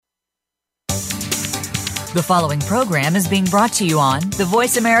The following program is being brought to you on the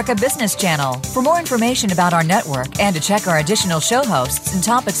Voice America Business Channel. For more information about our network and to check our additional show hosts and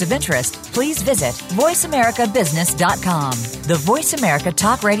topics of interest, please visit voiceamericabusiness.com. The Voice America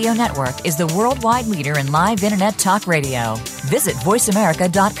Talk Radio Network is the worldwide leader in live Internet talk radio. Visit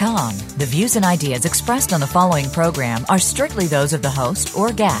voiceamerica.com. The views and ideas expressed on the following program are strictly those of the host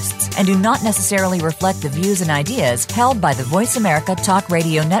or guests and do not necessarily reflect the views and ideas held by the Voice America Talk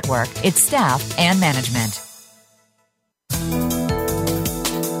Radio Network, its staff, and management.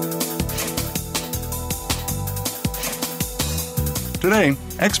 Today,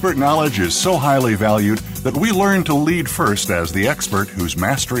 expert knowledge is so highly valued that we learn to lead first as the expert whose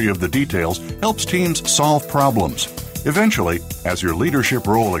mastery of the details helps teams solve problems. Eventually, as your leadership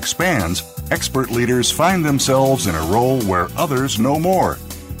role expands, expert leaders find themselves in a role where others know more.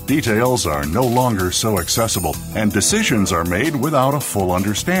 Details are no longer so accessible, and decisions are made without a full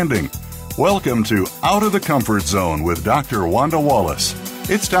understanding. Welcome to Out of the Comfort Zone with Dr. Wanda Wallace.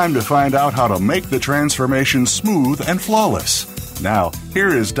 It's time to find out how to make the transformation smooth and flawless. Now, here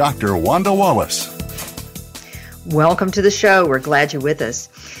is Dr. Wanda Wallace. Welcome to the show. We're glad you're with us.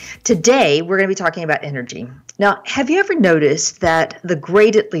 Today, we're going to be talking about energy. Now, have you ever noticed that the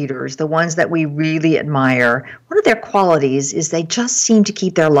greatest leaders, the ones that we really admire, one of their qualities is they just seem to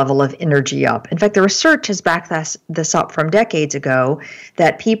keep their level of energy up. In fact, the research has backed this up from decades ago,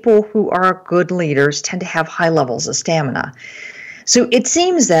 that people who are good leaders tend to have high levels of stamina. So it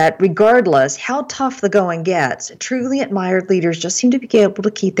seems that regardless how tough the going gets, truly admired leaders just seem to be able to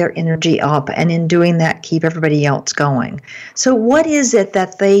keep their energy up, and in doing that, keep everybody else going. So what is it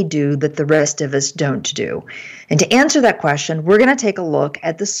that they do that the rest of us don't do? And to answer that question, we're going to take a look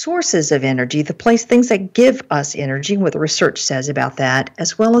at the sources of energy, the things that give us energy, what the research says about that,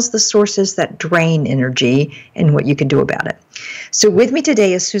 as well as the sources that drain energy and what you can do about it. So with me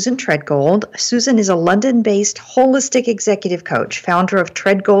today is Susan Treadgold. Susan is a London-based holistic executive coach, founder of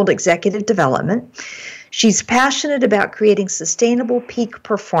Treadgold Executive Development. She's passionate about creating sustainable peak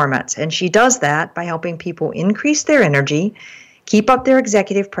performance, and she does that by helping people increase their energy, keep up their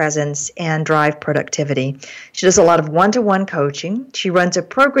executive presence, and drive productivity. She does a lot of one-to-one coaching. She runs a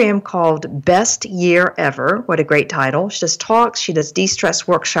program called Best Year Ever. What a great title. She does talks. She does de-stress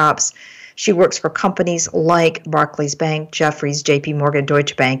workshops. She works for companies like Barclays Bank, Jefferies, JP Morgan,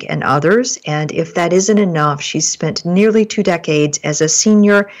 Deutsche Bank, and others. And if that isn't enough, she's spent nearly 2 decades as a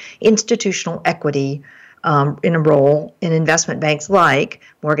senior institutional equity in a role in investment banks like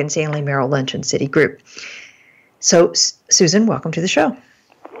Morgan Stanley, Merrill Lynch, and Citigroup. So, Susan, welcome to the show.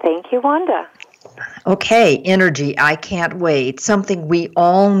 Thank you, Wanda. Okay, energy. I can't wait. Something we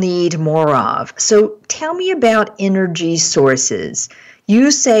all need more of. So tell me about energy sources. You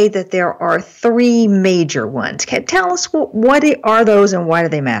say that there are 3 major ones. Tell us what are those and why do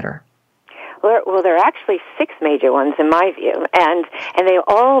they matter? Well, there are actually 6 major ones in my view, and they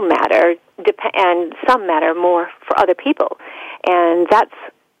all matter, and some matter more for other people. And that's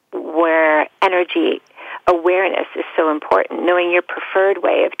where energy awareness is so important, knowing your preferred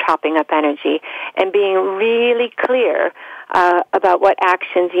way of topping up energy and being really clear about what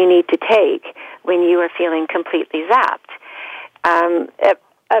actions you need to take when you are feeling completely zapped.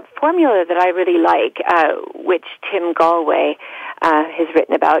 A formula that I really like, which Tim Galway has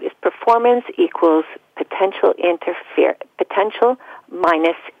written about, is performance equals potential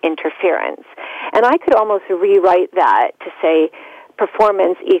minus interference. And I could almost rewrite that to say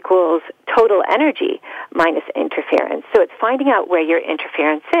performance equals total energy minus interference. So it's finding out where your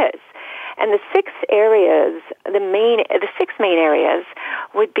interference is. And the 6 main areas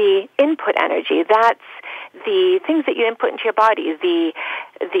would be input energy. That's the things that you input into your body, the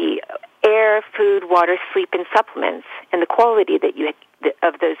air, food, water, sleep, and supplements, and the quality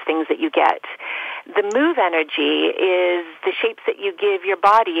of those things that you get. The move energy is the shapes that you give your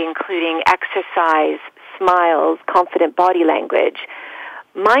body, including exercise, smiles, confident body language.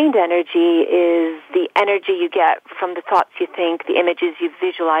 Mind energy is the energy you get from the thoughts you think, the images you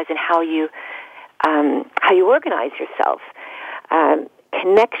visualize, and how you organize yourself.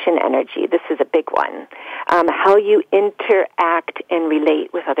 Connection energy, this is a big one. How you interact and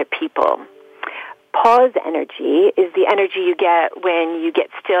relate with other people. Pause energy is the energy you get when you get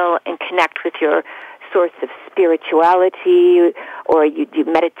still and connect with your source of spirituality, or you do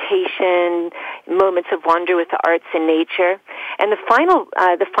meditation, moments of wonder with the arts and nature. And the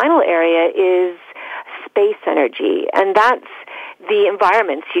final area is space energy, and that's the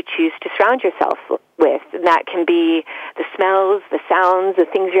environments you choose to surround yourself with. And that can be the smells, the sounds, the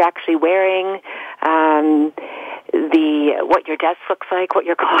things you're actually wearing, what your desk looks like, what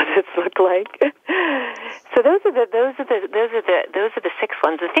your closets look like. So those are the 6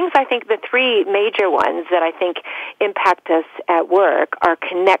 ones. The things I think, the 3 major ones that I think impact us at work are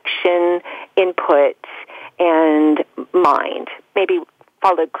connection, input, and mind. Maybe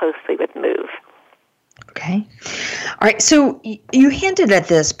followed closely with move. Okay. All right. So you hinted at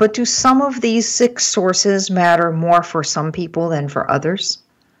this, but do some of these 6 sources matter more for some people than for others?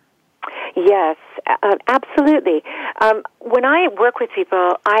 Yes, absolutely. When I work with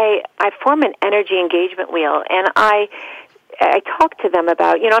people, I form an energy engagement wheel, and I talk to them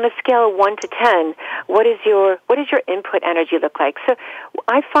about, on a scale of 1 to 10, what does your input energy look like? So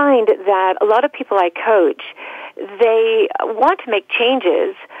I find that a lot of people I coach, they want to make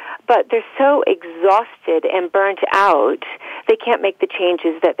changes, but they're so exhausted and burnt out, they can't make the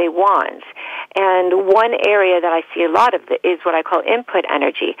changes that they want. And one area that I see a lot of is what I call input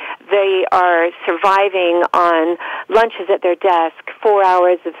energy. They are surviving on lunches at their desk, 4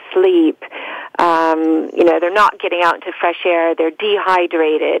 hours of sleep. They're not getting out into fresh air. They're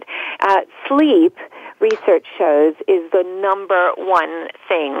dehydrated. Sleep, research shows, is the number one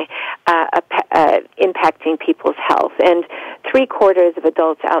thing impacting people's health. And 3/4 of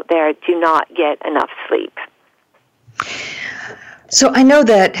adults out there do not get enough sleep. So I know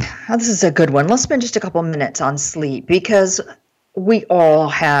that this is a good one. Let's spend just a couple minutes on sleep, because we all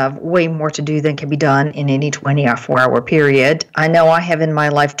have way more to do than can be done in any 24-hour period. I know I have in my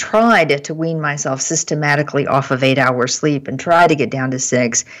life tried to wean myself systematically off of 8 hours sleep and try to get down to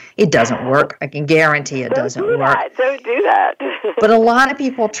 6. It doesn't work. I can guarantee it doesn't work. Don't do that. But a lot of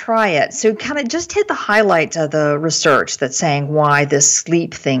people try it. So kind of just hit the highlights of the research that's saying why this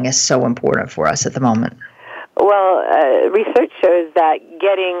sleep thing is so important for us at the moment. Well, research shows that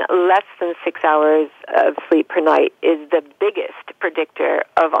getting less than 6 hours of sleep per night is the biggest predictor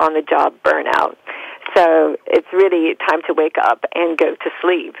of on-the-job burnout. So it's really time to wake up and go to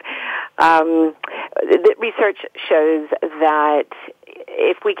sleep. The research shows that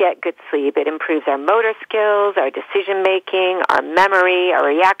if we get good sleep, it improves our motor skills, our decision-making, our memory, our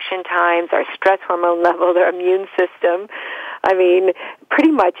reaction times, our stress hormone level, our immune system. I mean,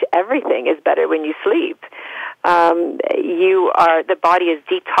 pretty much everything is better when you sleep. The body is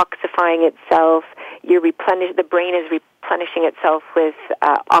detoxifying itself. The brain is replenishing itself with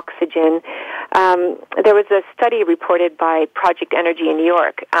oxygen. There was a study reported by Project Energy in New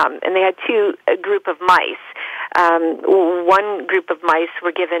York, and they had a group of mice. One group of mice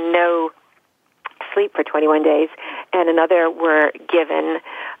were given no sleep for 21 days, and another were given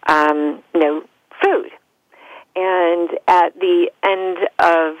no food. And at the end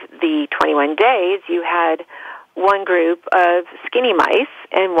of the 21 days, you had one group of skinny mice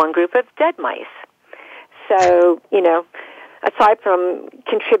and one group of dead mice. So, aside from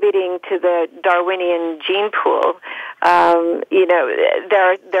contributing to the Darwinian gene pool, there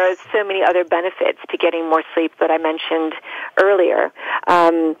are so many other benefits to getting more sleep that I mentioned earlier,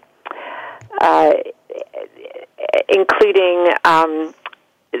 including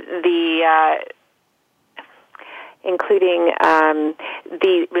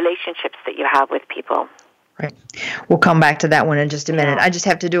the relationships that you have with people. Right. We'll come back to that one in just a minute. I just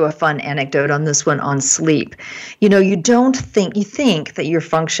have to do a fun anecdote on this one on sleep. You think that you're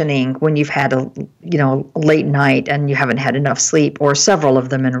functioning when you've had a late night and you haven't had enough sleep, or several of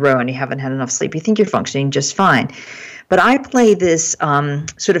them in a row and you haven't had enough sleep. You think you're functioning just fine. But I play this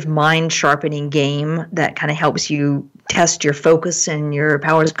sort of mind sharpening game that kind of helps you test your focus and your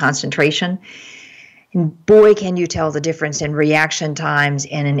powers of concentration. And boy, can you tell the difference in reaction times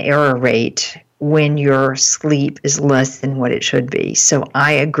and an error rate when your sleep is less than what it should be. So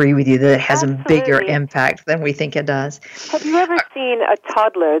I agree with you that it has a bigger impact than we think it does. Have you ever seen a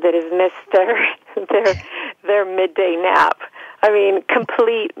toddler that has missed their midday nap? I mean,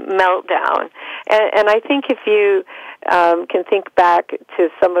 complete meltdown. And I think if you can think back to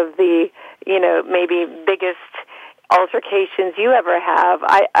some of the, maybe biggest altercations you ever have,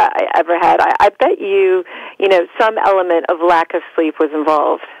 I bet you, some element of lack of sleep was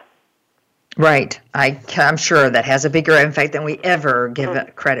involved. Right. I'm sure that has a bigger impact than we ever give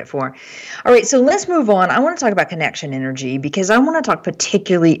it credit for. All right, so let's move on. I want to talk about connection energy, because I want to talk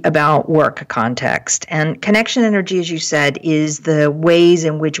particularly about work context. And connection energy, as you said, is the ways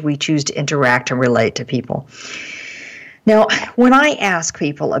in which we choose to interact and relate to people. Now, when I ask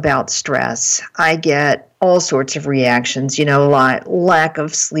people about stress, I get all sorts of reactions, like lack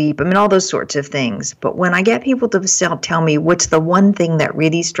of sleep, all those sorts of things. But when I get people to tell me what's the one thing that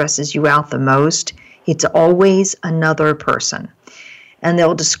really stresses you out the most, it's always another person. And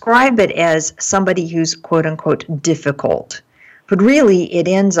they'll describe it as somebody who's quote unquote difficult. But really, it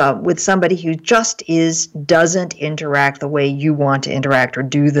ends up with somebody who just doesn't interact the way you want to interact or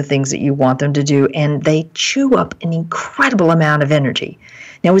do the things that you want them to do, and they chew up an incredible amount of energy.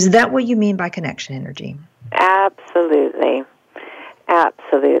 Now, is that what you mean by connection energy? Absolutely.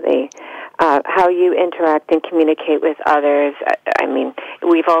 Absolutely. How you interact and communicate with others. I mean,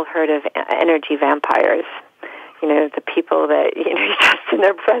 we've all heard of energy vampires. You know, the people that, you know, you're just in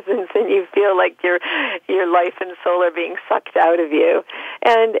their presence and you feel like your life and soul are being sucked out of you.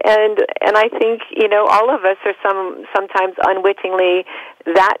 And I think, you know, all of us are sometimes unwittingly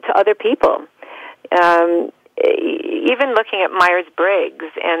that to other people. Even looking at Myers-Briggs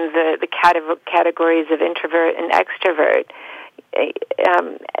and the categories of introvert and extrovert,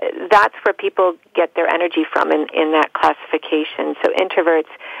 that's where people get their energy from in that classification. So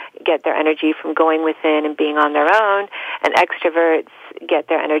introverts get their energy from going within and being on their own, and extroverts get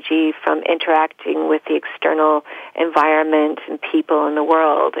their energy from interacting with the external environment and people in the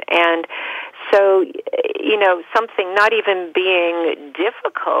world. And so, you know, something not even being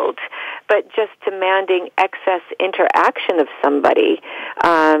difficult, but just demanding excess interaction of somebody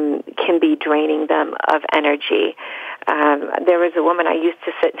can be draining them of energy. There was a woman I used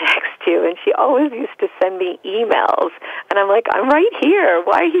to sit next to, and she always used to send me emails. And I'm like, I'm right here.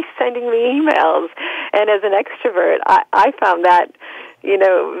 Why are you sending me emails? And as an extrovert, I found that, you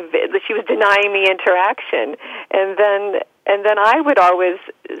know, she was denying me interaction. And then I would always,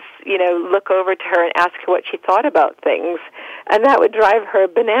 you know, look over to her and ask her what she thought about things. And that would drive her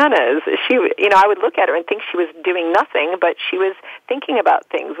bananas. She, you know, I would look at her and think she was doing nothing, but she was thinking about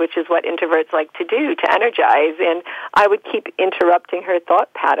things, which is what introverts like to do, to energize. And I would keep interrupting her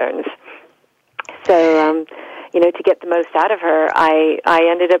thought patterns. So, you know, to get the most out of her, I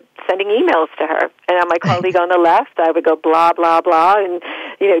ended up sending emails to her. And on my colleague on the left, I would go blah, blah, blah, and,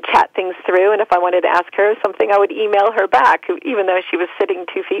 you know, chat things through. And if I wanted to ask her something, I would email her back, even though she was sitting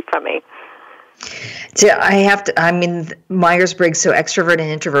 2 feet from me. So I mean, Myers-Briggs, so extrovert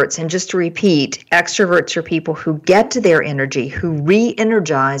and introverts. And just to repeat, extroverts are people who get to their energy, who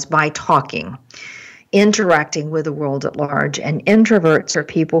re-energize by talking, interacting with the world at large. And introverts are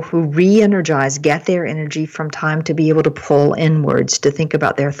people who re-energize, get their energy from time to be able to pull inwards, to think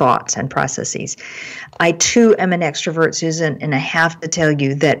about their thoughts and processes. I, too, am an extrovert, Susan, and I have to tell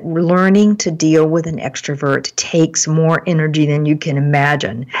you that learning to deal with an extrovert takes more energy than you can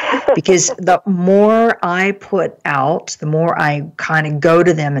imagine, because the more I put out, the more I kind of go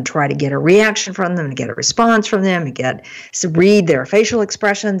to them and try to get a reaction from them and get a response from them and read their facial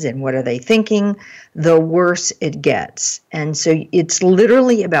expressions and what are they thinking, the worse it gets. And so it's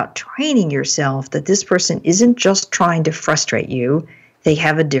literally about training yourself that this person isn't just trying to frustrate you. They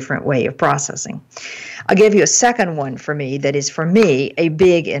have a different way of processing. I'll give you a second one for me that is, for me, a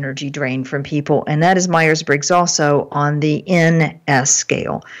big energy drain from people, and that is Myers-Briggs also on the NS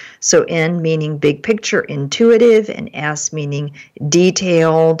scale. So N meaning big picture, intuitive, and S meaning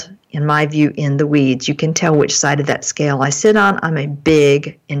detailed, in my view, in the weeds. You can tell which side of that scale I sit on. I'm a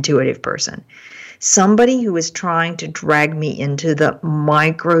big intuitive person. Somebody who is trying to drag me into the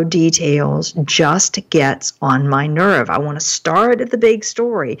micro details just gets on my nerve. I want to start at the big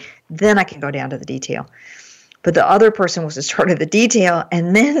story, then I can go down to the detail. But the other person wants to start at the detail,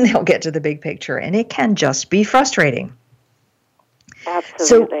 and then they'll get to the big picture, and it can just be frustrating.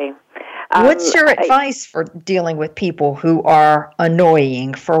 Absolutely. So, what's your advice for dealing with people who are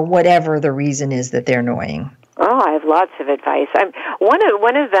annoying for whatever the reason is that they're annoying? Oh, I have lots of advice.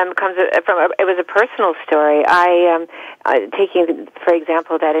 One of them comes from it was a personal story. Taking, for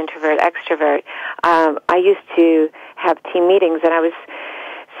example, that introvert-extrovert, I used to have team meetings, and I was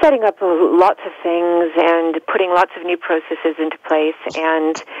setting up lots of things and putting lots of new processes into place.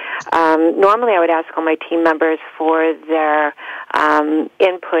 And normally I would ask all my team members for their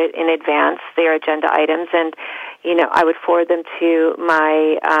input in advance, their agenda items, and, you know, I would forward them to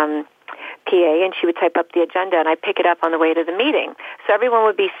my PA, and she would type up the agenda, and I'd pick it up on the way to the meeting. So everyone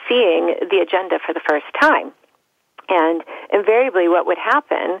would be seeing the agenda for the first time. And invariably what would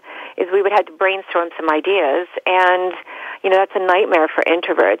happen is we would have to brainstorm some ideas, and, you know, that's a nightmare for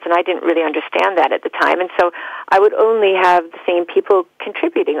introverts, and I didn't really understand that at the time. And so I would only have the same people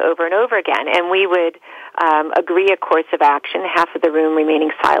contributing over and over again, and we would agree a course of action, half of the room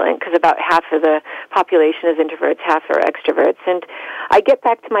remaining silent, because about half of the population is introverts, half are extroverts. And I'd get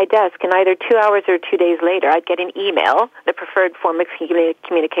back to my desk, and either 2 hours or 2 days later, I'd get an email, the preferred form of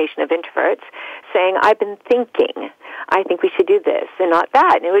communication of introverts, saying, I've been thinking, I think we should do this and not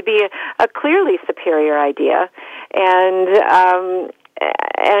that. And it would be a clearly superior idea. And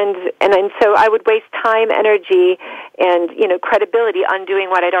And so I would waste time, energy, and credibility undoing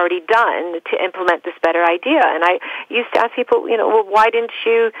what I'd already done to implement this better idea. And I used to ask people, well, why didn't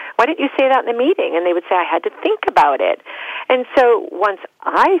you say that in the meeting? And they would say, I had to think about it. And so once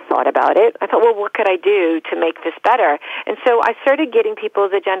I thought about it, I thought, well, what could I do to make this better? And so I started getting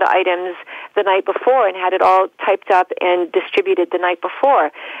people's agenda items the night before and had it all typed up and distributed the night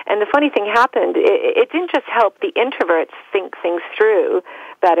before. And the funny thing happened, it didn't just help the introverts think things through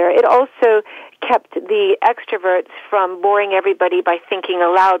better, it also kept the extroverts from boring everybody by thinking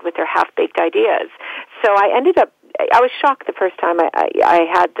aloud with their half-baked ideas. So I was shocked the first time I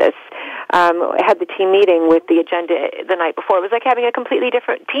had this. I had the team meeting with the agenda the night before. It was like having a completely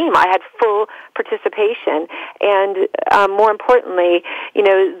different team. I had full participation, and more importantly,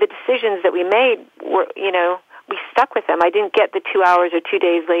 the decisions that we made were, we stuck with them. I didn't get the 2 hours or 2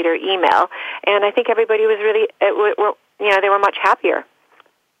 days later email, and I think everybody was really, they were much happier.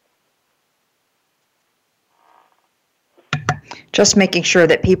 Just making sure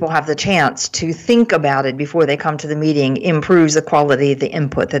that people have the chance to think about it before they come to the meeting improves the quality of the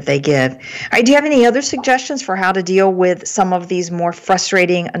input that they give. Do you have any other suggestions for how to deal with some of these more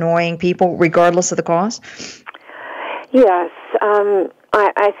frustrating, annoying people, regardless of the cause? Yes.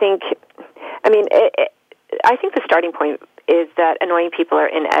 I think the starting point is that annoying people are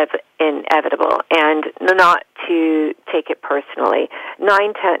inevitable, and not to take it personally.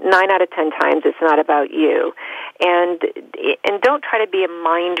 9 out of 10 times it's not about you. And don't try to be a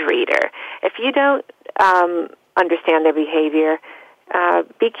mind reader. If you don't understand their behavior,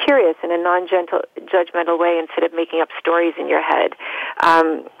 be curious in a non-judgmental way instead of making up stories in your head.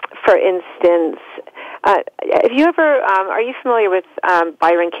 For instance, have you ever, are you familiar with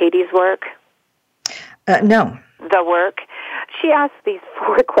Byron Katie's work? No. The work. She asked these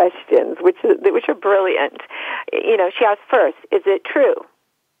 4 questions, which are brilliant. She asked first, is it true?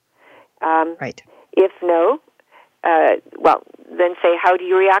 Right. If no, then say, how do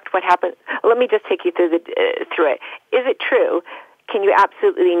you react? What happened? Let me just take you through it. Is it true? Can you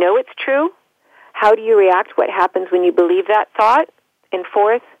absolutely know it's true? How do you react? What happens when you believe that thought? And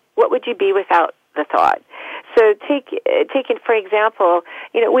fourth, what would you be without the thought? So taking for example,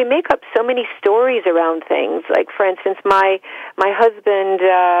 we make up so many stories around things. Like, for instance, my husband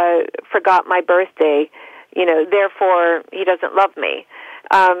forgot my birthday, therefore he doesn't love me.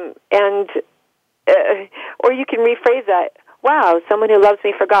 Or you can rephrase that, wow, someone who loves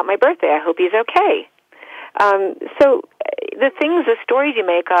me forgot my birthday. I hope he's okay. So the stories you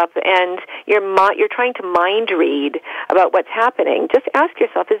make up, and you're trying to mind read about what's happening. Just ask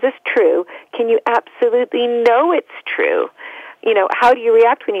yourself, is this true? Can you absolutely know it's true? How do you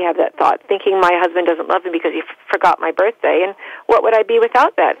react when you have that thought, thinking my husband doesn't love me because he forgot my birthday? And what would I be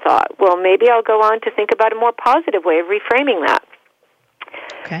without that thought? Well, maybe I'll go on to think about a more positive way of reframing that.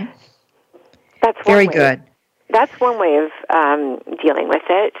 Okay. That's very good. That's one way of dealing with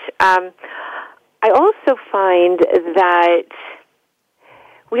it. I also find that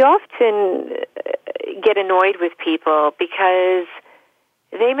we often get annoyed with people because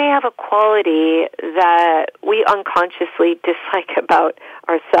they may have a quality that we unconsciously dislike about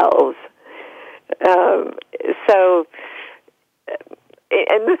ourselves. And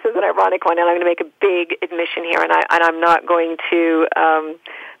this is an ironic one, and I'm going to make a big admission here, and I'm not going to...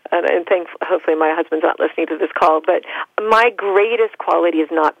 and hopefully my husband's not listening to this call, but my greatest quality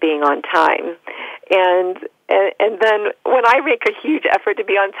is not being on time. And then when I make a huge effort to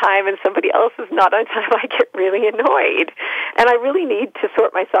be on time and somebody else is not on time, I get really annoyed. And I really need to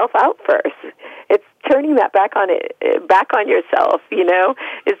sort myself out first. It's turning that back on yourself,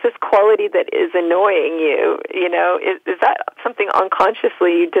 Is this quality that is annoying you, Is that something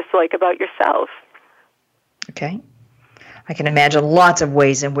unconsciously you dislike about yourself? Okay. I can imagine lots of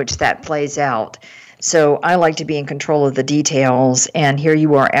ways in which that plays out. So I like to be in control of the details, and here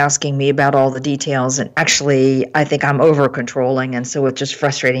you are asking me about all the details, and actually I think I'm over-controlling, and so it's just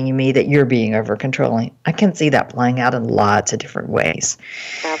frustrating me that you're being over-controlling. I can see that playing out in lots of different ways.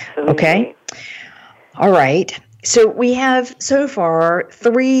 Absolutely. Okay? All right. So we have so far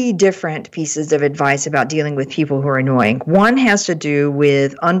 3 different pieces of advice about dealing with people who are annoying. One has to do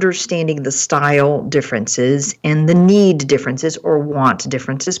with understanding the style differences and the need differences or want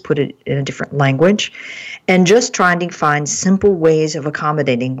differences, put it in a different language, and just trying to find simple ways of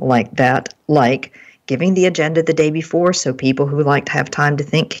accommodating like that, like giving the agenda the day before so people who like to have time to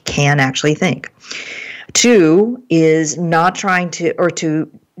think can actually think. 2 is not trying to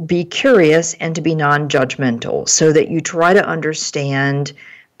be curious and to be non-judgmental, so that you try to understand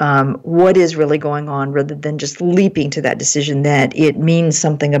what is really going on, rather than just leaping to that decision that it means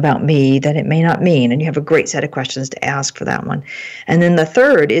something about me that it may not mean. And you have a great set of questions to ask for that one. And then the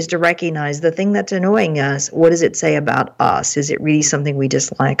third is to recognize the thing that's annoying us. What does it say about us? Is it really something we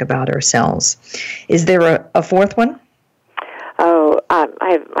dislike about ourselves? Is there a fourth one? Oh,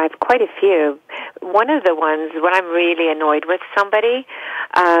 I have quite a few. One of the ones, when I'm really annoyed with somebody,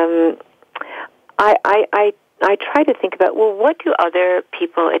 I try to think about, well, what do other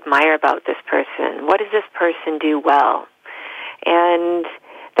people admire about this person? What does this person do well? And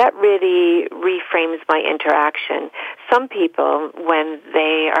that really reframes my interaction. Some people, when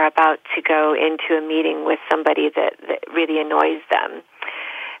they are about to go into a meeting with somebody that really annoys them,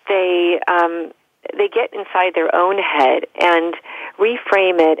 they get inside their own head and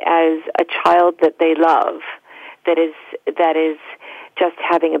reframe it as a child that they love that is just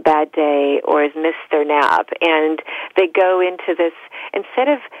having a bad day or has missed their nap, and they go into this, instead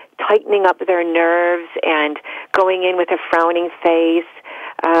of tightening up their nerves and going in with a frowning face,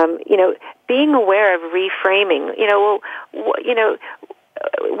 being aware of reframing.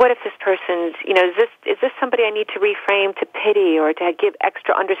 What if this person's, is this somebody I need to reframe to pity or to give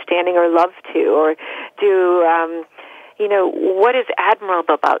extra understanding or love to, or do, what is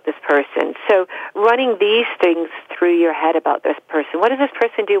admirable about this person? So running these things through your head about this person. What does this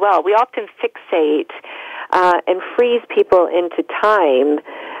person do well? We often fixate and freeze people into time.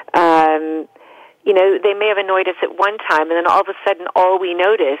 They may have annoyed us at one time, and then all of a sudden all we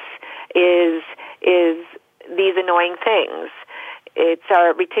notice is these annoying things. It's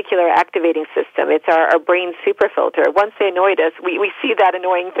our reticular activating system. It's our brain super filter. Once they annoyed us, we see that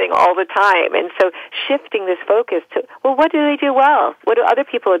annoying thing all the time. And so shifting this focus to, well, what do they do well? What do other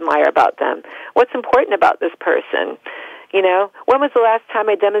people admire about them? What's important about this person? When was the last time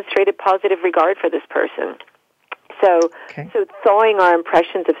I demonstrated positive regard for this person? So thawing our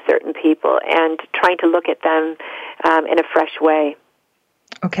impressions of certain people and trying to look at them in a fresh way.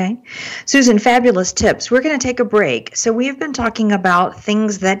 Okay. Susan, fabulous tips. We're going to take a break. So we have been talking about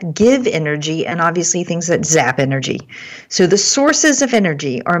things that give energy and obviously things that zap energy. So the sources of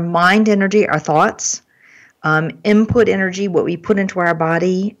energy are mind energy, our thoughts, input energy, what we put into our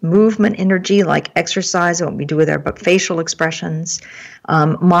body, movement energy like exercise, what we do with our facial expressions,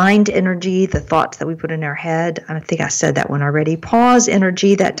 mind energy, the thoughts that we put in our head. I think I said that one already. Pause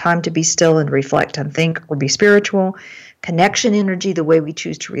energy, that time to be still and reflect and think or be spiritual. Connection energy, the way we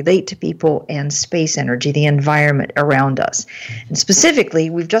choose to relate to people, and space energy, the environment around us. And specifically,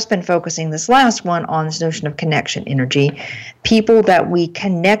 we've just been focusing this last one on this notion of connection energy, people that we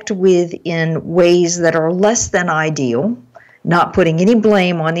connect with in ways that are less than ideal, not putting any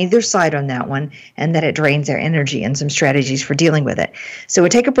blame on either side on that one, and that it drains their energy, and some strategies for dealing with it. So we'll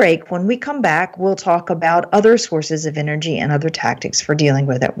take a break. When we come back, we'll talk about other sources of energy and other tactics for dealing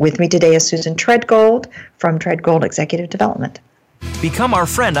with it. With me today is Susan Treadgold from Treadgold Executive Development. Become our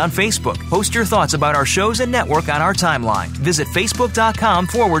friend on Facebook. Post your thoughts about our shows and network on our timeline. Visit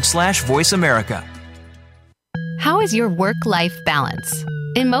facebook.com/Voice America. How is your work-life balance?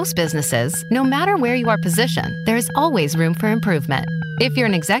 In most businesses, no matter where you are positioned, there is always room for improvement. If you're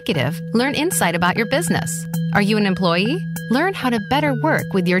an executive, learn insight about your business. Are you an employee? Learn how to better work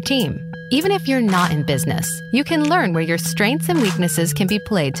with your team. Even if you're not in business, you can learn where your strengths and weaknesses can be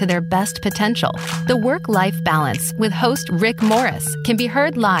played to their best potential. The Work-Life Balance with host Rick Morris can be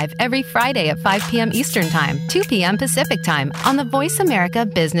heard live every Friday at 5 p.m. Eastern Time, 2 p.m. Pacific Time on the Voice America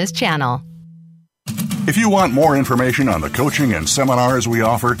Business Channel. If you want more information on the coaching and seminars we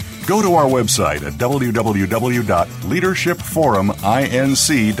offer, go to our website at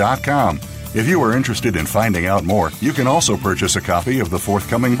www.leadershipforuminc.com. If you are interested in finding out more, you can also purchase a copy of the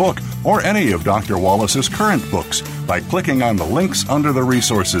forthcoming book or any of Dr. Wallace's current books by clicking on the links under the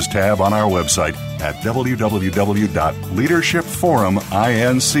Resources tab on our website at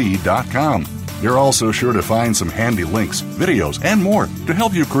www.leadershipforuminc.com. You're also sure to find some handy links, videos, and more to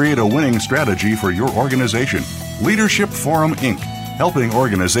help you create a winning strategy for your organization. Leadership Forum Inc., helping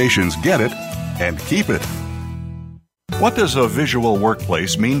organizations get it and keep it. What does a visual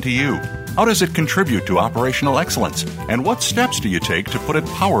workplace mean to you? How does it contribute to operational excellence? And what steps do you take to put it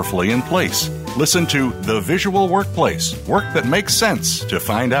powerfully in place? Listen to The Visual Workplace, Work That Makes Sense, to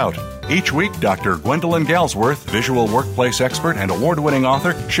find out. Each week, Dr. Gwendolyn Galsworth, visual workplace expert and award-winning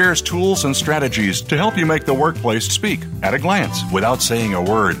author, shares tools and strategies to help you make the workplace speak at a glance without saying a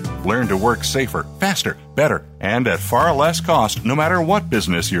word. Learn to work safer, faster, better, and at far less cost no matter what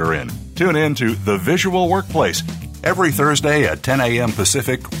business you're in. Tune in to The Visual Workplace every Thursday at 10 a.m.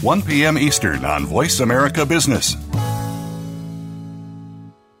 Pacific, 1 p.m. Eastern on Voice America Business.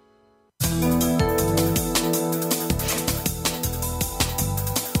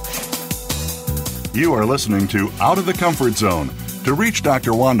 You are listening to Out of the Comfort Zone. To reach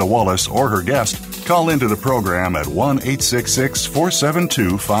Dr. Wanda Wallace or her guest, call into the program at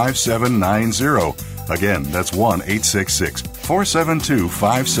 1-866-472-5790. Again, that's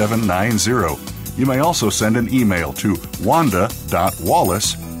 1-866-472-5790. You may also send an email to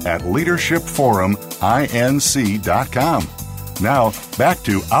wanda.wallace@leadershipforuminc.com. Now, back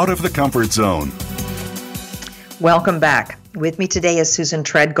to Out of the Comfort Zone. Welcome back. With me today is Susan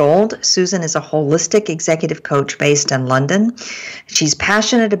Treadgold. Susan is a holistic executive coach based in London. She's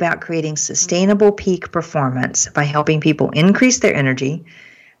passionate about creating sustainable peak performance by helping people increase their energy,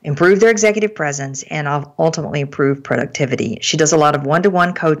 improve their executive presence, and ultimately improve productivity. She does a lot of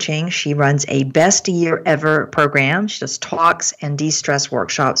one-to-one coaching. She runs a Best Year Ever program. She does talks and de-stress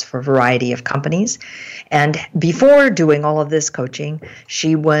workshops for a variety of companies. And before doing all of this coaching,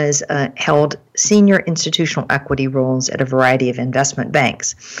 she was held senior institutional equity roles at a variety of investment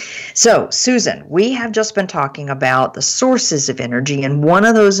banks. So, Susan, we have just been talking about the sources of energy, and one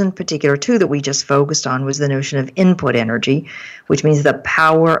of those in particular, too, that we just focused on was the notion of input energy, which means the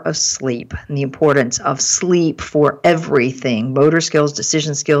power of sleep and the importance of sleep for everything: motor skills,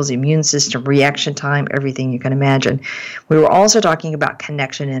 decision skills, immune system, reaction time, everything you can imagine. We were also talking about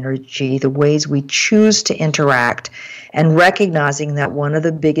connection energy, the ways we choose to interact, and recognizing that one of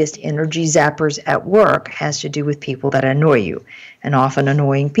the biggest energy zappers at work has to do with people that annoy you. And often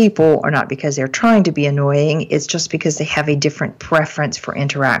annoying people are not because they're trying to be annoying, it's just because they have a different preference for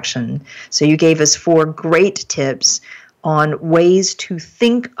interaction. So you gave us 4 great tips on ways to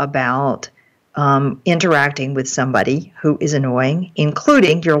think about interacting with somebody who is annoying,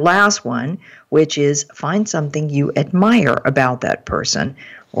 including your last one, which is find something you admire about that person,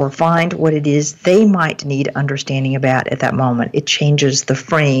 or find what it is they might need understanding about at that moment. It changes the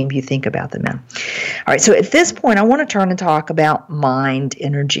frame you think about them in. All right, so at this point, I want to turn and talk about mind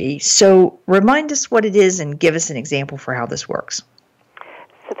energy. So remind us what it is and give us an example for how this works.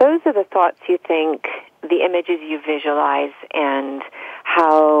 So those are the thoughts you think, the images you visualize, and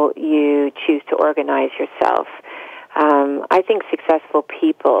how you choose to organize yourself. I think successful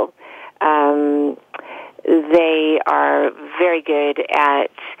people, they are very good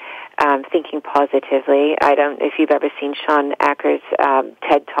at thinking positively. I don't know if you've ever seen Sean Acker's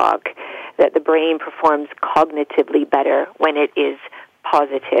TED Talk, that the brain performs cognitively better when it is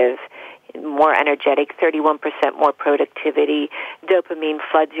positive, more energetic, 31% more productivity. Dopamine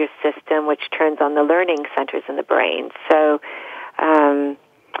floods your system, which turns on the learning centers in the brain. So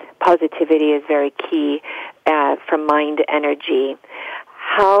positivity is very key for mind energy.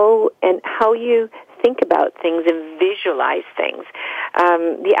 How you think about things and visualize things.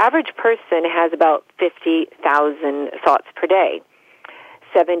 The average person has about 50,000 thoughts per day.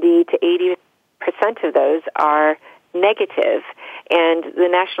 70 to 80% of those are negative, and the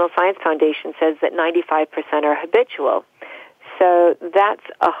National Science Foundation says that 95% are habitual. So that's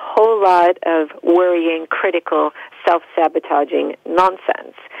a whole lot of worrying, critical, self-sabotaging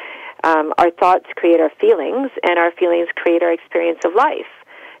nonsense. Our thoughts create our feelings, and our feelings create our experience of life.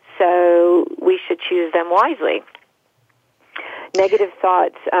 So we should choose them wisely. Negative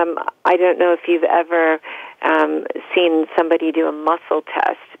thoughts, I don't know if you've ever seen somebody do a muscle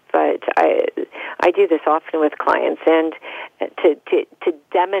test, but I do this often with clients, and to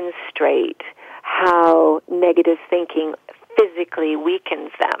demonstrate how negative thinking physically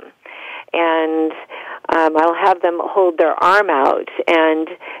weakens them. And I'll have them hold their arm out and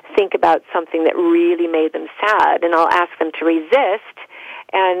think about something that really made them sad, and I'll ask them to resist,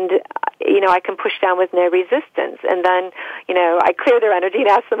 and I can push down with no resistance. And then I clear their energy and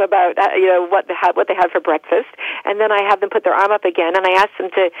ask them about what they had for breakfast, and then I have them put their arm up again, and I ask them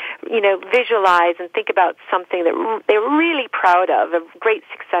to visualize and think about something that they're really proud of, a great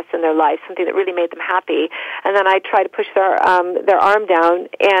success in their life, something that really made them happy, and then I try to push their arm down,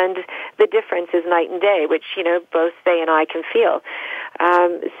 and the difference is night and day, which both they and I can feel.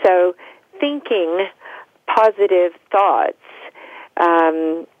 So thinking positive thoughts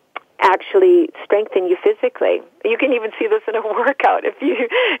actually strengthen you physically. You can even see this in a workout. If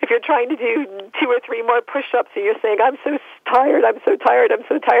you're trying to do 2 or 3 more push-ups and you're saying, I'm so tired,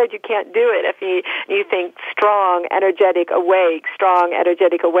 you can't do it. If you think strong, energetic, awake, strong, you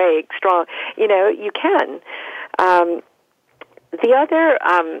can. The other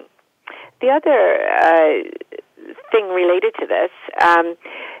thing related to this,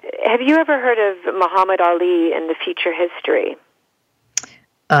 have you ever heard of Muhammad Ali in the Future History?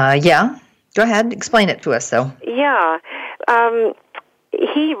 Yeah. Go ahead. Explain it to us, though. Yeah.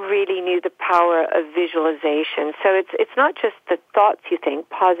 He really knew the power of visualization. So it's not just the thoughts you think,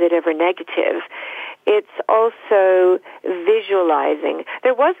 positive or negative. It's also visualizing.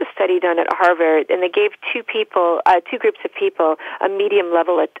 There was a study done at Harvard, and they gave two groups of people a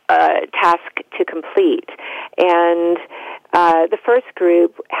medium-level task to complete. And the first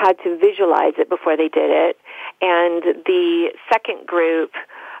group had to visualize it before they did it, and the second group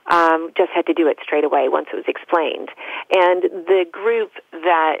just had to do it straight away once it was explained. And the group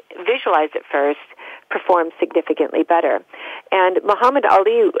that visualized it first performed significantly better. And Muhammad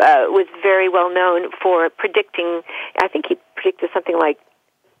Ali was very well known for predicting, I think he predicted something like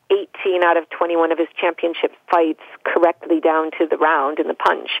 18 out of 21 of his championship fights correctly down to the round and the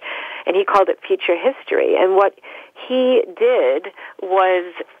punch. And he called it future history. And what he did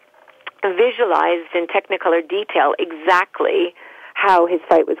was visualized in technicolor detail exactly how his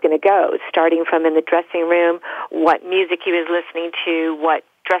fight was going to go, starting from in the dressing room, what music he was listening to, what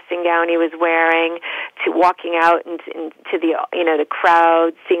dressing gown he was wearing, to walking out into the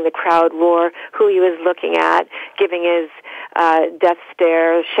crowd, seeing the crowd roar, who he was looking at, giving his death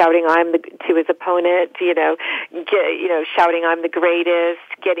stare, shouting to his opponent, shouting I'm the greatest,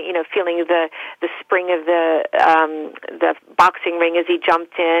 feeling the spring of the boxing ring as he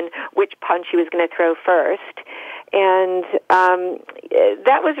jumped in, which punch he was going to throw first. And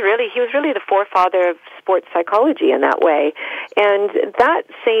he was really the forefather of sports psychology in that way. And that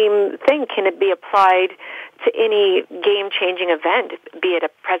same thing can be applied to any game-changing event, be it a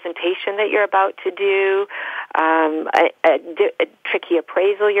presentation that you're about to do, a tricky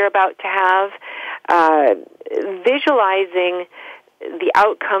appraisal you're about to have. Visualizing the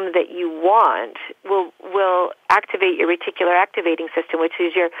outcome that you want will activate your reticular activating system, which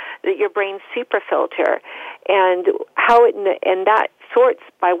is your brain's superfilter, and that sorts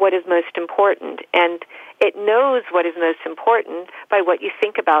by what is most important, and it knows what is most important by what you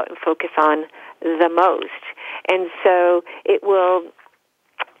think about and focus on the most. And so it will,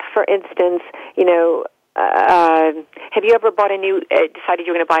 for instance, have you ever decided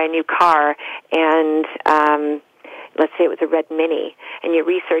you were going to buy a new car, and let's say it was a red Mini, and you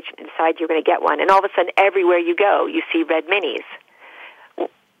research and decide you're going to get one, and all of a sudden everywhere you go you see red Minis.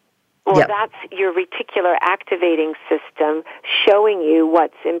 Well, yep. That's your reticular activating system showing you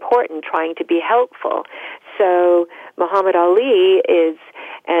what's important, trying to be helpful. So Muhammad Ali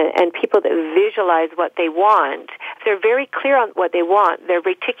and people that visualize what they want, if they're very clear on what they want, their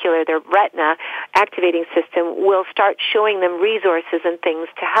reticular, their retina activating system will start showing them resources and things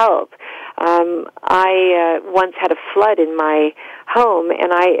to help. I once had a flood in my home,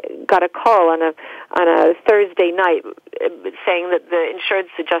 and I got a call on a Thursday night saying that the insurance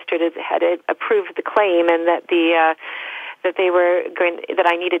adjuster had approved the claim, and that that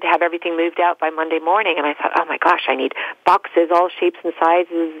I needed to have everything moved out by Monday morning. And I thought, oh my gosh, I need boxes, all shapes and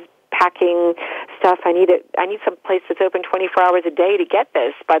sizes, packing stuff. I need some place that's open 24 hours a day to get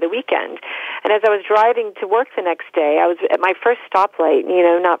this by the weekend. And as I was driving to work the next day, I was at my first stoplight,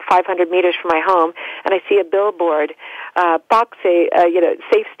 not 500 meters from my home, and I see a billboard,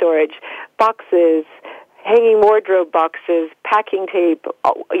 safe storage, boxes, hanging wardrobe boxes, packing tape,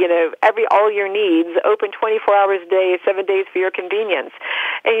 all your needs, open 24 hours a day, 7 days for your convenience.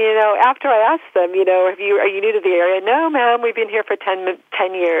 And, after I asked them, are you new to the area? No, ma'am, we've been here for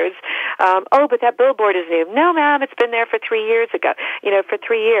 10 years. But that billboard is new. No, ma'am, it's been there for 3 years ago, for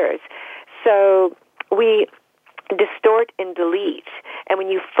 3 years. So we distort and delete. And when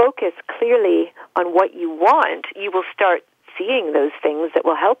you focus clearly on what you want, you will start seeing those things that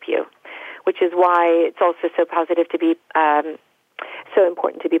will help you, which is why it's also so positive to be, so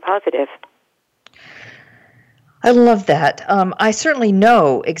important to be positive. I love that. I certainly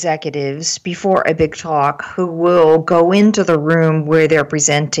know executives before a big talk who will go into the room where they're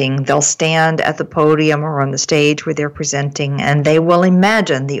presenting. They'll stand at the podium or on the stage where they're presenting, and they will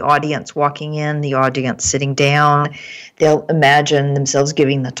imagine the audience walking in, the audience sitting down. They'll imagine themselves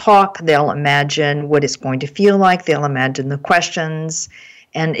giving the talk. They'll imagine what it's going to feel like. They'll imagine the questions.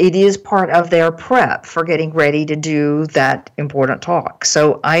 And it is part of their prep for getting ready to do that important talk.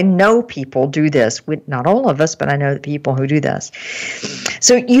 So I know people do this. Not all of us, but I know the people who do this.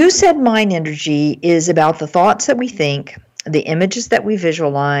 So you said mind energy is about the thoughts that we think, the images that we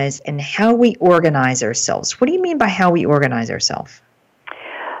visualize, and how we organize ourselves. What do you mean by how we organize ourselves?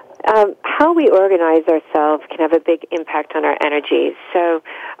 How we organize ourselves can have a big impact on our energy. So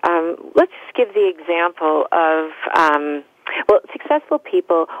let's give the example of... successful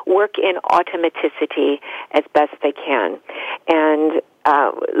people work in automaticity as best they can. And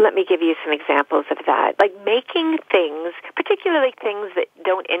let me give you some examples of that. Like making things, particularly things that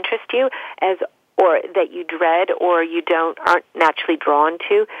don't interest you or that you dread or you aren't naturally drawn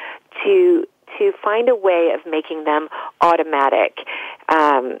to find a way of making them automatic.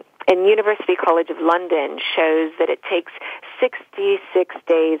 and University College of London shows that it takes 66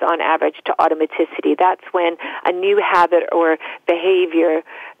 days on average to automaticity. That's when a new habit or behavior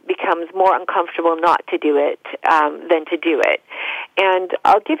becomes more uncomfortable not to do it than to do it. And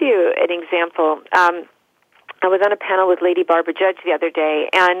I'll give you an example. I was on a panel with Lady Barbara Judge the other day,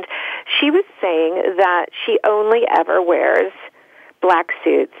 and she was saying that she only ever wears black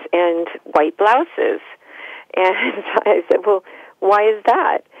suits and white blouses. And I said, well, why is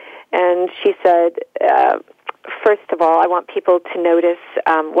that? And she said, first of all, I want people to notice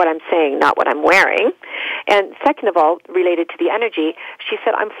what I'm saying, not what I'm wearing. And second of all, related to the energy, she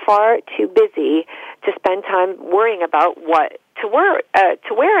said, I'm far too busy to spend time worrying about what to wear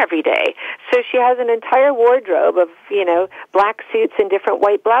every day. So she has an entire wardrobe of, black suits and different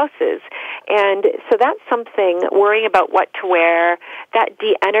white blouses. And so that's something, worrying about what to wear, that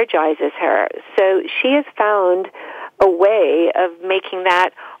de-energizes her. So she has found a way of making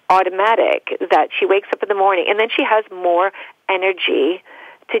that automatic, that she wakes up in the morning and then she has more energy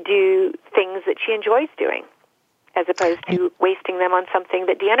to do things that she enjoys doing, as opposed to wasting them on something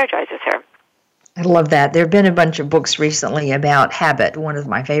that de-energizes her. I love that. There have been a bunch of books recently about habit. One of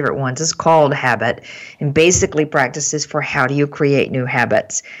my favorite ones is called Habit, and basically practices for how do you create new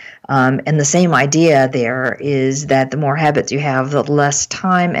habits. And the same idea there is that the more habits you have, the less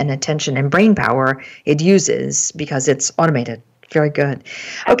time and attention and brain power it uses because it's automated. Very good.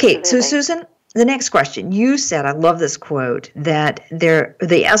 Okay, Absolutely. so Susan, the next question. You said, I love this quote, that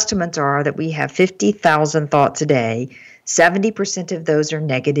the estimates are that we have 50,000 thoughts a day. 70% of those are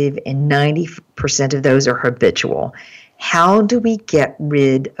negative and 90% of those are habitual. How do we get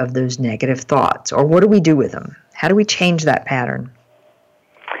rid of those negative thoughts, or what do we do with them? How do we change that pattern?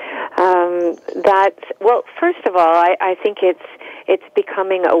 Well, first of all, I think it's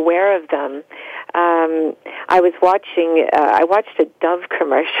becoming aware of them. I watched a Dove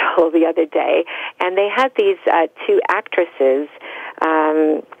commercial the other day, and they had these two actresses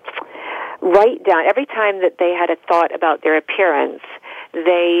write down, every time that they had a thought about their appearance,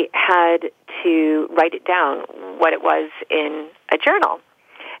 they had to write it down, what it was, in a journal.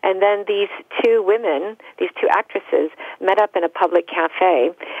 And then these two women, these two actresses, met up in a public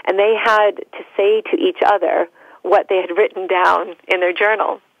cafe, and they had to say to each other what they had written down in their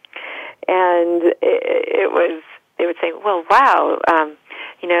journal. And they would say, well, wow,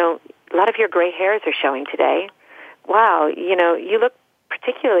 a lot of your gray hairs are showing today. Wow, you look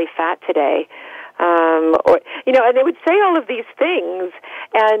particularly fat today. And they would say all of these things,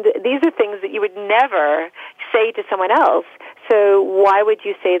 and these are things that you would never say to someone else. So why would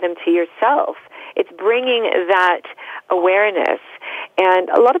you say them to yourself? It's bringing that awareness. And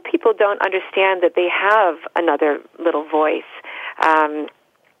a lot of people don't understand that they have another little voice.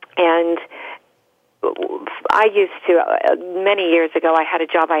 And I used to, many years ago, I had a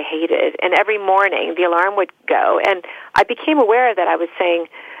job I hated, and every morning the alarm would go, and I became aware that I was saying,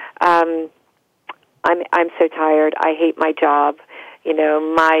 I'm so tired, I hate my job,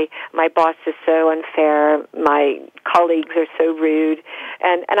 my boss is so unfair, my colleagues are so rude,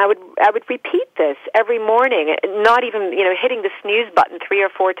 and I would repeat this every morning, not even, hitting the snooze button 3 or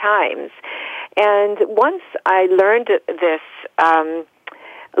 4 times. And once I learned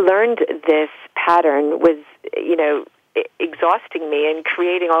this pattern was, exhausting me and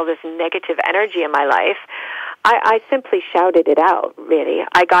creating all this negative energy in my life, I simply shouted it out, really.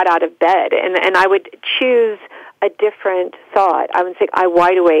 I got out of bed, and I would choose a different thought. I would say, I'm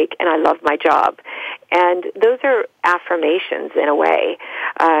wide awake and I love my job. And those are affirmations in a way.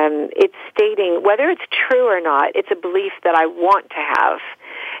 It's stating, whether it's true or not, it's a belief that I want to have.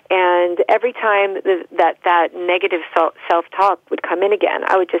 And every time that negative self-talk would come in again,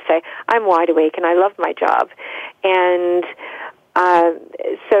 I would just say, I'm wide awake and I love my job. And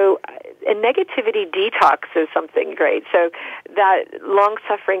so a negativity detox is something great. So that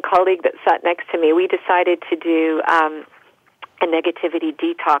long-suffering colleague that sat next to me, we decided to do a negativity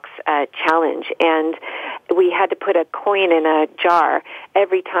detox challenge, and we had to put a coin in a jar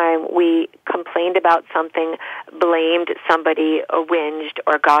every time we complained about something, blamed somebody, or whinged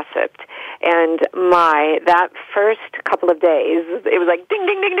or gossiped. And that first couple of days, it was like ding,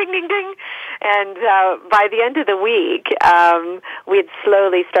 ding, ding, ding, ding, ding. And by the end of the week, we had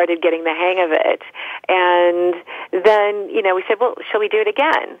slowly started getting the hang of it. And then, we said, well, shall we do it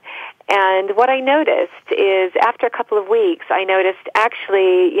again? And what I noticed is after a couple of weeks, I noticed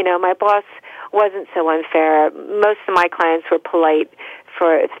actually, my boss wasn't so unfair. Most of my clients were polite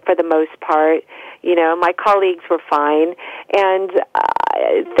for the most part. My colleagues were fine, and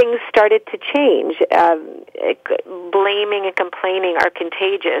things started to change. Blaming and complaining are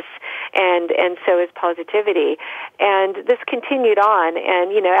contagious, and so is positivity. And this continued on,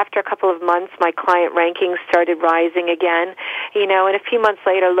 and, after a couple of months, my client rankings started rising again, and a few months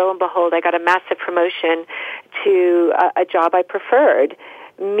later, lo and behold, I got a massive promotion to a job I preferred,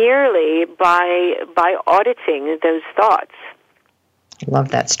 merely by auditing those thoughts. Love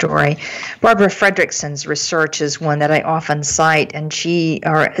that story. Barbara Fredrickson's research is one that I often cite, and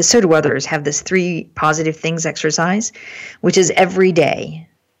so do others, have this 3 positive things exercise, which is every day.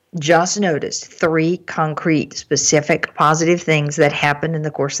 Just notice 3 concrete, specific, positive things that happen in the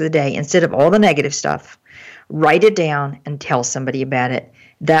course of the day instead of all the negative stuff. Write it down and tell somebody about it.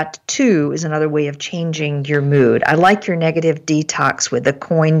 That, too, is another way of changing your mood. I like your negative detox with the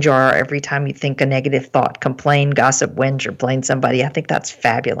coin jar every time you think a negative thought. Complain, gossip, whinge, or blame somebody. I think that's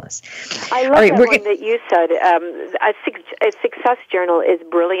fabulous. I love that one that you said. A success journal is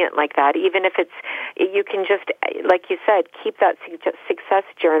brilliant like that. Even if you can just, like you said, keep that success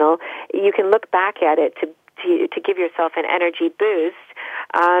journal. You can look back at it to give yourself an energy boost.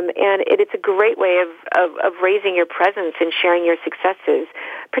 And it's a great way of raising your presence and sharing your successes.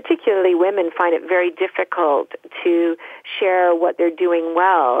 Particularly women find it very difficult to share what they're doing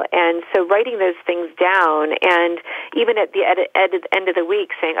well. And so writing those things down, and even at the end of the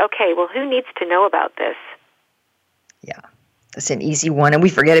week saying, okay, well, who needs to know about this? Yeah. That's an easy one, and we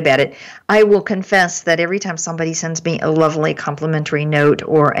forget about it. I will confess that every time somebody sends me a lovely complimentary note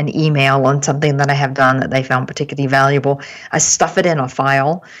or an email on something that I have done that they found particularly valuable, I stuff it in a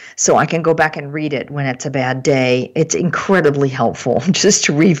file so I can go back and read it when it's a bad day. It's incredibly helpful just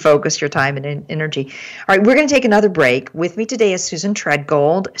to refocus your time and energy. All right, we're going to take another break. With me today is Susan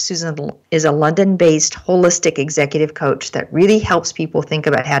Treadgold. Susan is a London-based holistic executive coach that really helps people think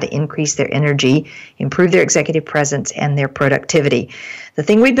about how to increase their energy, improve their executive presence, and their productivity. The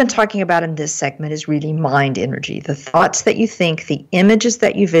thing we've been talking about in this segment is really mind energy, the thoughts that you think, the images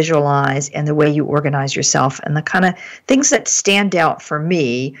that you visualize, and the way you organize yourself. And the kind of things that stand out for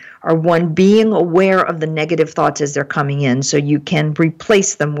me are, 1, being aware of the negative thoughts as they're coming in so you can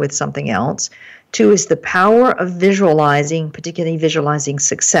replace them with something else. 2 is the power of visualizing, particularly visualizing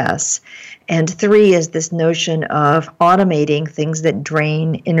success. And 3 is this notion of automating things that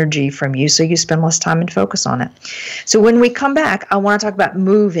drain energy from you so you spend less time and focus on it. So when we come back, I want to talk about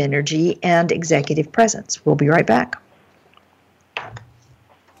move energy and executive presence. We'll be right back.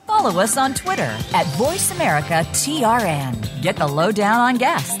 Follow us on Twitter at VoiceAmericaTRN. Get the lowdown on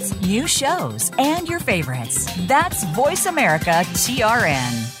guests, new shows, and your favorites. That's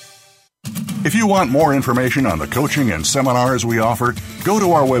VoiceAmericaTRN. If you want more information on the coaching and seminars we offer, go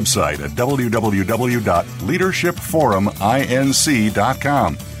to our website at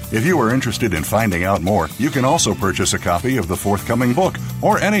www.leadershipforuminc.com. If you are interested in finding out more, you can also purchase a copy of the forthcoming book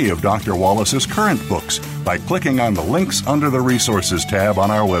or any of Dr. Wallace's current books by clicking on the links under the Resources tab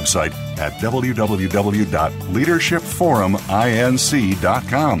on our website at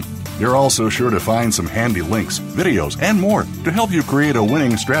www.leadershipforuminc.com. You're also sure to find some handy links, videos, and more to help you create a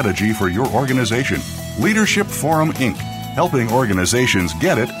winning strategy for your organization. Leadership Forum, Inc., helping organizations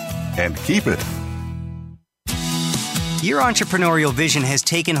get it and keep it. Your entrepreneurial vision has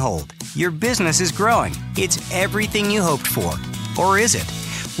taken hold. Your business is growing. It's everything you hoped for. Or is it?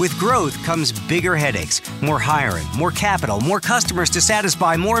 With growth comes bigger headaches, more hiring, more capital, more customers to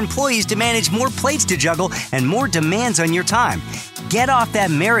satisfy, more employees to manage, more plates to juggle, and more demands on your time. Get off that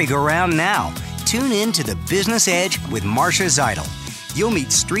merry-go-round now. Tune in to The Business Edge with Marcia Zeidel. You'll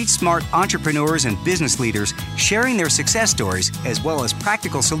meet street-smart entrepreneurs and business leaders sharing their success stories as well as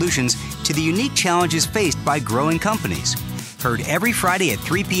practical solutions to the unique challenges faced by growing companies. Heard every Friday at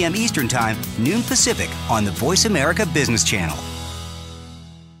 3 p.m. Eastern Time, noon Pacific, on the Voice America Business Channel.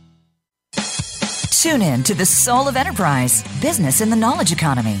 Tune in to The Soul of Enterprise, Business in the Knowledge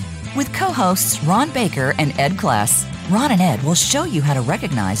Economy, with co-hosts Ron Baker and Ed Kless. Ron and Ed will show you how to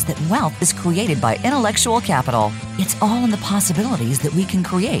recognize that wealth is created by intellectual capital. It's all in the possibilities that we can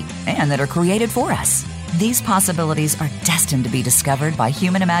create and that are created for us. These possibilities are destined to be discovered by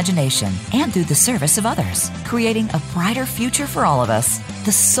human imagination and through the service of others, creating a brighter future for all of us.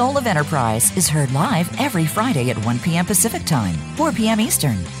 The Soul of Enterprise is heard live every Friday at 1 p.m. Pacific Time, 4 p.m.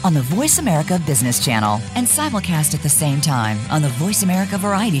 Eastern, on the Voice America Business Channel, and simulcast at the same time on the Voice America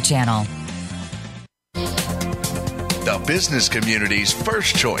Variety Channel. The business community's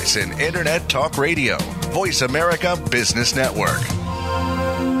first choice in Internet Talk Radio. Voice America Business Network.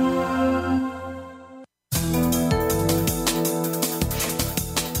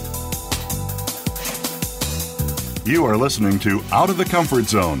 You are listening to Out of the Comfort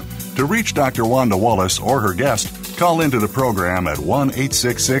Zone. To To reach Dr. Wanda Wallace or her guest, call into the program at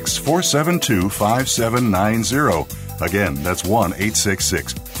 1-866-472-5790. Again, that's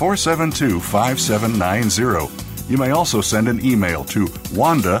 1-866-472-5790. You may also send an email to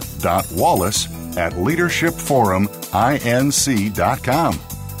wanda.wallace@leadershipforuminc.com.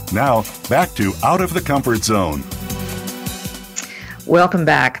 Now, back to Out of the Comfort Zone. Welcome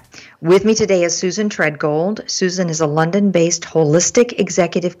back. With me today is Susan Treadgold. Susan is a London-based holistic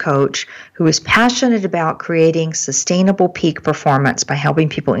executive coach who is passionate about creating sustainable peak performance by helping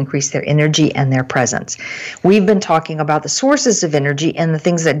people increase their energy and their presence. We've been talking about the sources of energy and the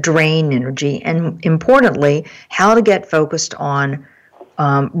things that drain energy, and importantly, how to get focused on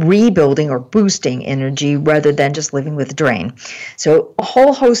rebuilding or boosting energy rather than just living with drain. So a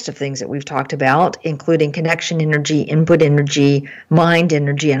whole host of things that we've talked about, including connection energy, input energy, mind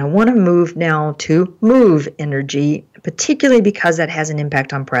energy, and I want to move now to move energy, particularly because that has an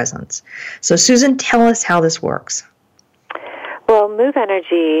impact on presence. So Susan, tell us how this works. Well, move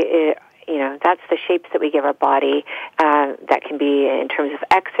energy, that's the shapes that we give our body. That can be in terms of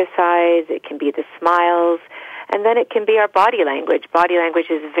exercise, it can be the smiles, and then it can be our body language. Body language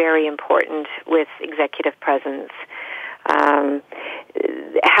is very important with executive presence.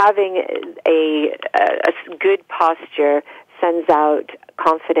 Having a good posture sends out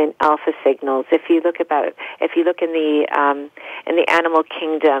confident alpha signals. If you look in the animal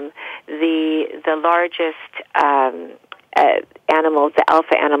kingdom, the largest animals, the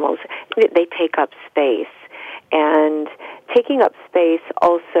alpha animals, they take up space, and taking up space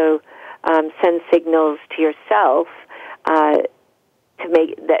also send signals to yourself to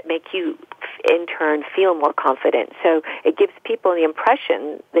make you in turn feel more confident. So it gives people the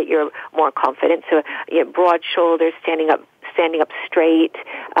impression that you're more confident. So broad shoulders, standing up straight,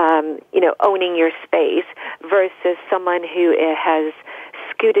 owning your space, versus someone who has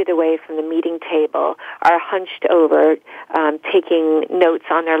scooted away from the meeting table, are hunched over, taking notes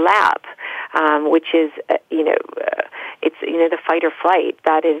on their lap, which is, it's the fight or flight.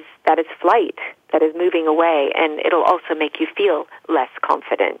 That is flight. That is moving away, and it'll also make you feel less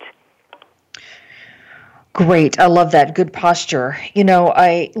confident. Great. I love that. Good posture.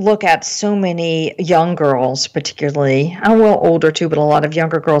 I look at so many young girls, particularly, older too, but a lot of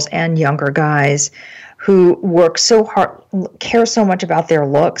younger girls and younger guys who work so hard, care so much about their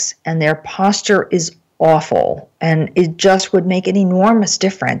looks, and their posture is awful. And it just would make an enormous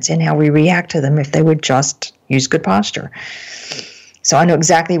difference in how we react to them if they would just use good posture. So I know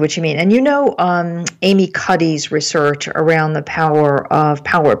exactly what you mean. And Amy Cuddy's research around the power of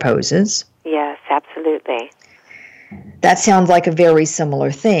power poses. Yes, absolutely. That sounds like a very similar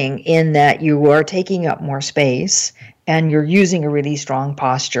thing in that you are taking up more space and you're using a really strong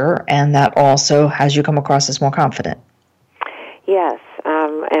posture, and that also has you come across as more confident. Yes.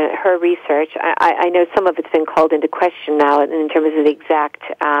 And her research, I know some of it's been called into question now in terms of the exact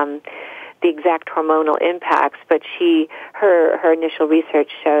hormonal impacts, but her initial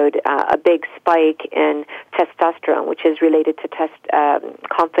research showed a big spike in testosterone, which is related to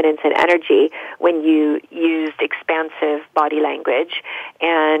confidence and energy when you used expansive body language,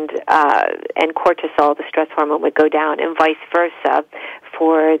 and cortisol, the stress hormone, would go down, and vice versa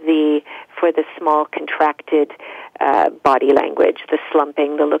for the small contracted body language, the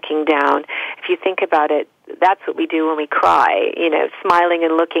slumping, the looking down. If you think about it, that's what we do when we cry. Smiling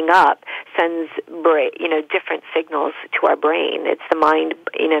and looking up sends different signals to our brain. It's the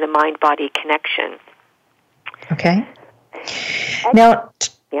mind-body connection. Okay. Now,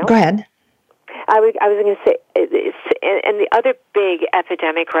 go ahead. I was going to say, and the other big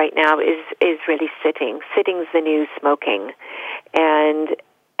epidemic right now is really sitting. Sitting's the new smoking, and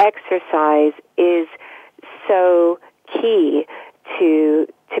exercise is so key to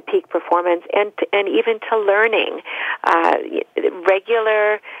peak performance and even to learning.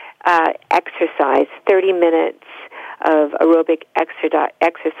 Regular exercise, 30 minutes of aerobic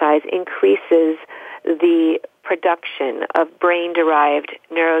exercise, increases the production of brain-derived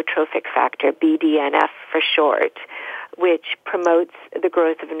neurotrophic factor, BDNF for short, which promotes the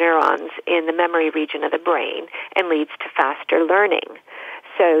growth of neurons in the memory region of the brain and leads to faster learning.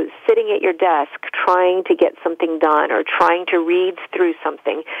 So sitting at your desk trying to get something done or trying to read through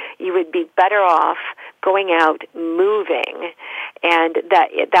something, you would be better off going out, moving, and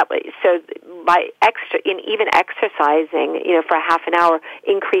that way. So by even exercising, for a half an hour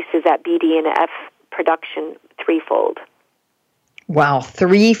increases that BDNF production threefold. Wow,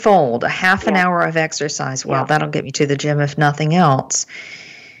 threefold, a half an hour of exercise. Wow, that'll get me to the gym if nothing else.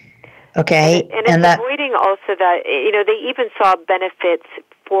 Okay, and it's avoiding also that, they even saw benefits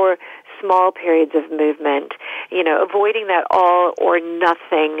for small periods of movement, avoiding that all or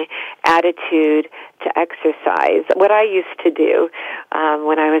nothing attitude to exercise. What I used to do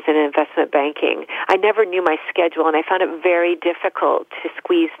when I was in investment banking, I never knew my schedule, and I found it very difficult to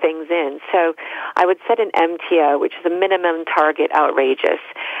squeeze things in. So I would set an MTO, which is a minimum target outrageous,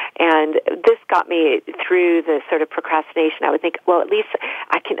 and this got me through the sort of procrastination. I would think, well, at least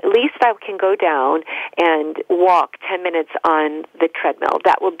I can go down and walk 10 minutes on the treadmill.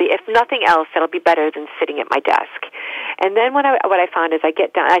 That will be, if nothing else, that'll be better than sitting at my desk. And then what I found is I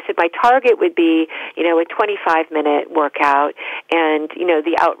get down, I said my target would be, a 25-minute workout, and,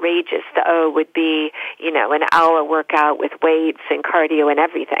 the outrageous, the O would be, an hour workout with weights and cardio and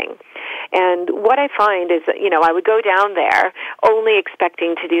everything. And what I find is that, I would go down there only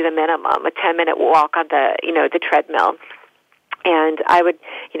expecting to do the minimum, a 10-minute walk on the treadmill. And I would,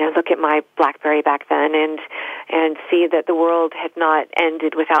 look at my BlackBerry back then and see that the world had not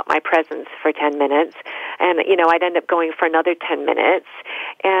ended without my presence for 10 minutes. And, I'd end up going for another 10 minutes.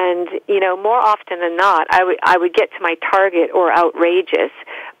 And, more often than not, I would get to my target or outrageous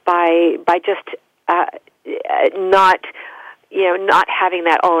by just not having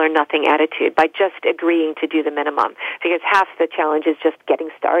that all or nothing attitude, by just agreeing to do the minimum. Because half the challenge is just getting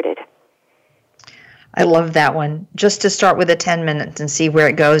started. I love that one. Just to start with the 10 minutes and see where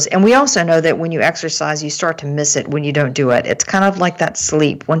it goes. And we also know that when you exercise, you start to miss it when you don't do it. It's kind of like that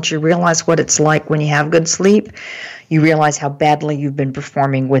sleep. Once you realize what it's like when you have good sleep, you realize how badly you've been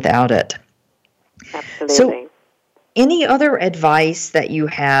performing without it. Absolutely. So, any other advice that you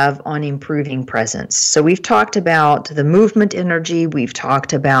have on improving presence? So we've talked about the movement energy. We've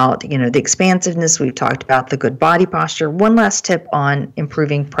talked about, the expansiveness. We've talked about the good body posture. One last tip on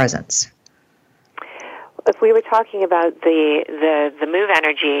improving presence. If we were talking about the move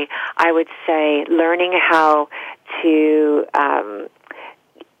energy, I would say learning how to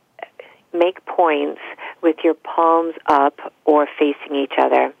make points with your palms up or facing each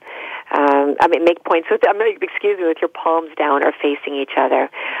other. Make points with your palms down or facing each other.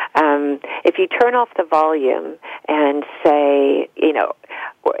 If you turn off the volume and say,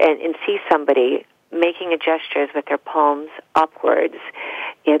 and see somebody making gestures with their palms upwards,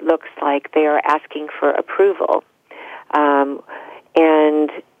 it looks like they are asking for approval. And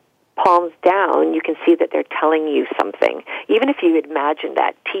palms down, you can see that they're telling you something. Even if you imagine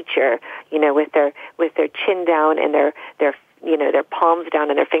that teacher, with their chin down and their palms down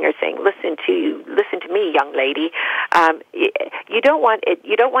and their fingers saying, listen to me, young lady. You don't want it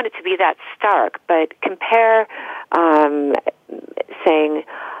to be that stark, but compare saying,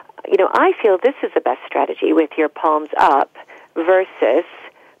 I feel this is the best strategy with your palms up versus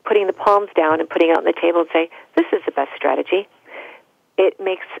putting the palms down and putting it on the table and say, this is the best strategy. It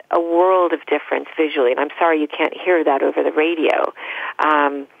makes a world of difference visually, and I'm sorry you can't hear that over the radio.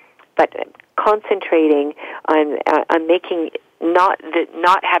 But concentrating on making not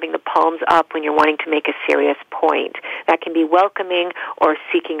having the palms up when you're wanting to make a serious point, that can be welcoming or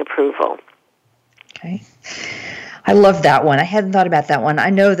seeking approval. Okay. I love that one. I hadn't thought about that one.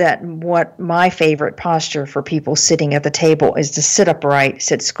 I know that what my favorite posture for people sitting at the table is to sit upright,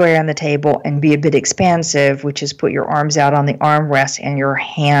 sit square on the table, and be a bit expansive, which is put your arms out on the armrest and your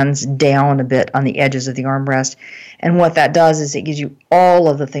hands down a bit on the edges of the armrest. And what that does is it gives you all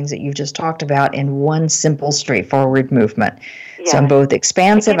of the things that you've just talked about in one simple, straightforward movement. Yes. So I'm both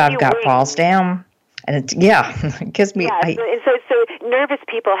expansive, I've got paws down, and it gives me... Yeah, so nervous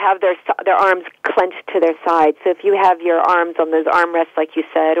people have their arms clenched to their sides. So if you have your arms on those armrests, like you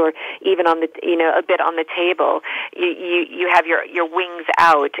said, or even on the a bit on the table, you have your wings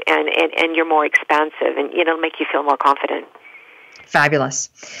out and you're more expansive, and it'll make you feel more confident. Fabulous.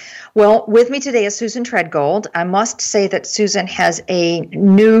 Well, with me today is Susan Treadgold. I must say that Susan has a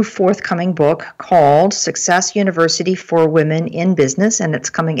new forthcoming book called Success University for Women in Business, and it's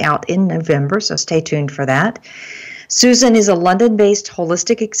coming out in November, so stay tuned for that. Susan is a London-based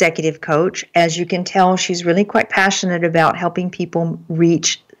holistic executive coach. As you can tell, she's really quite passionate about helping people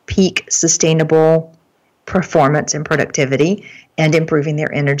reach peak sustainable performance and productivity and improving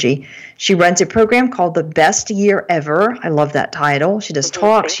their energy. She runs a program called The Best Year Ever. I love that title. She does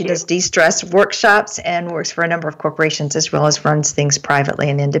talks, she does de-stress workshops, and works for a number of corporations as well as runs things privately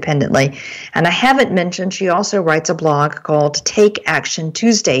and independently. And I haven't mentioned, she also writes a blog called Take Action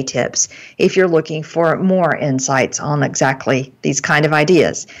Tuesday Tips if you're looking for more insights on exactly these kind of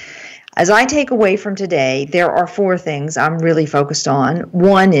ideas. As I take away from today, there are 4 things I'm really focused on.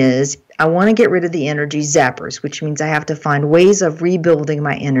 One is I want to get rid of the energy zappers, which means I have to find ways of rebuilding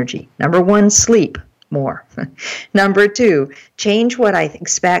my energy. Number 1, sleep more. Number 2, change what I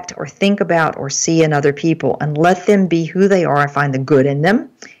expect or think about or see in other people and let them be who they are and find the good in them.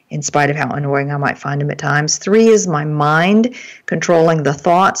 in spite of how annoying I might find them at times. 3 is my mind, controlling the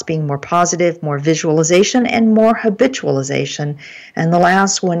thoughts, being more positive, more visualization, and more habitualization. And the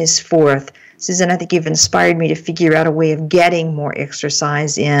last one is 4th. Susan, I think you've inspired me to figure out a way of getting more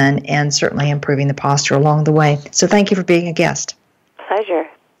exercise in and certainly improving the posture along the way. So thank you for being a guest. Pleasure.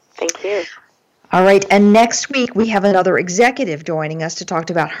 Thank you. All right, and next week we have another executive joining us to talk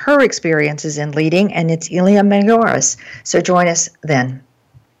about her experiences in leading, and it's Ilya Magoris. So join us then.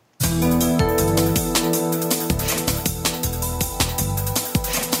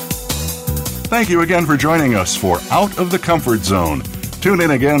 Thank you again for joining us for Out of the Comfort Zone. Tune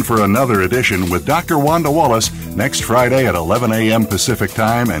in again for another edition with Dr. Wanda Wallace next Friday at 11 a.m. Pacific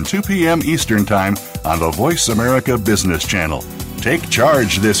Time and 2 p.m. Eastern Time on the Voice America Business Channel. Take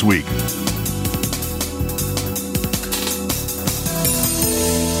charge this week.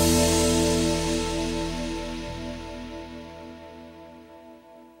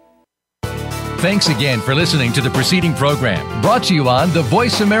 Thanks again for listening to the preceding program, brought to you on the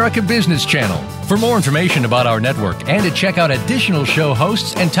Voice America Business Channel. For more information about our network and to check out additional show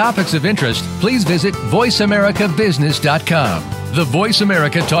hosts and topics of interest, please visit voiceamericabusiness.com. The Voice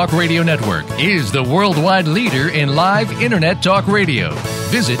America Talk Radio Network is the worldwide leader in live Internet talk radio.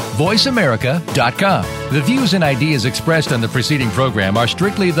 Visit voiceamerica.com. The views and ideas expressed on the preceding program are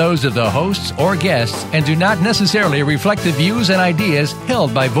strictly those of the hosts or guests and do not necessarily reflect the views and ideas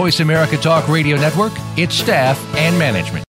held by Voice America Talk Radio Network, its staff, and management.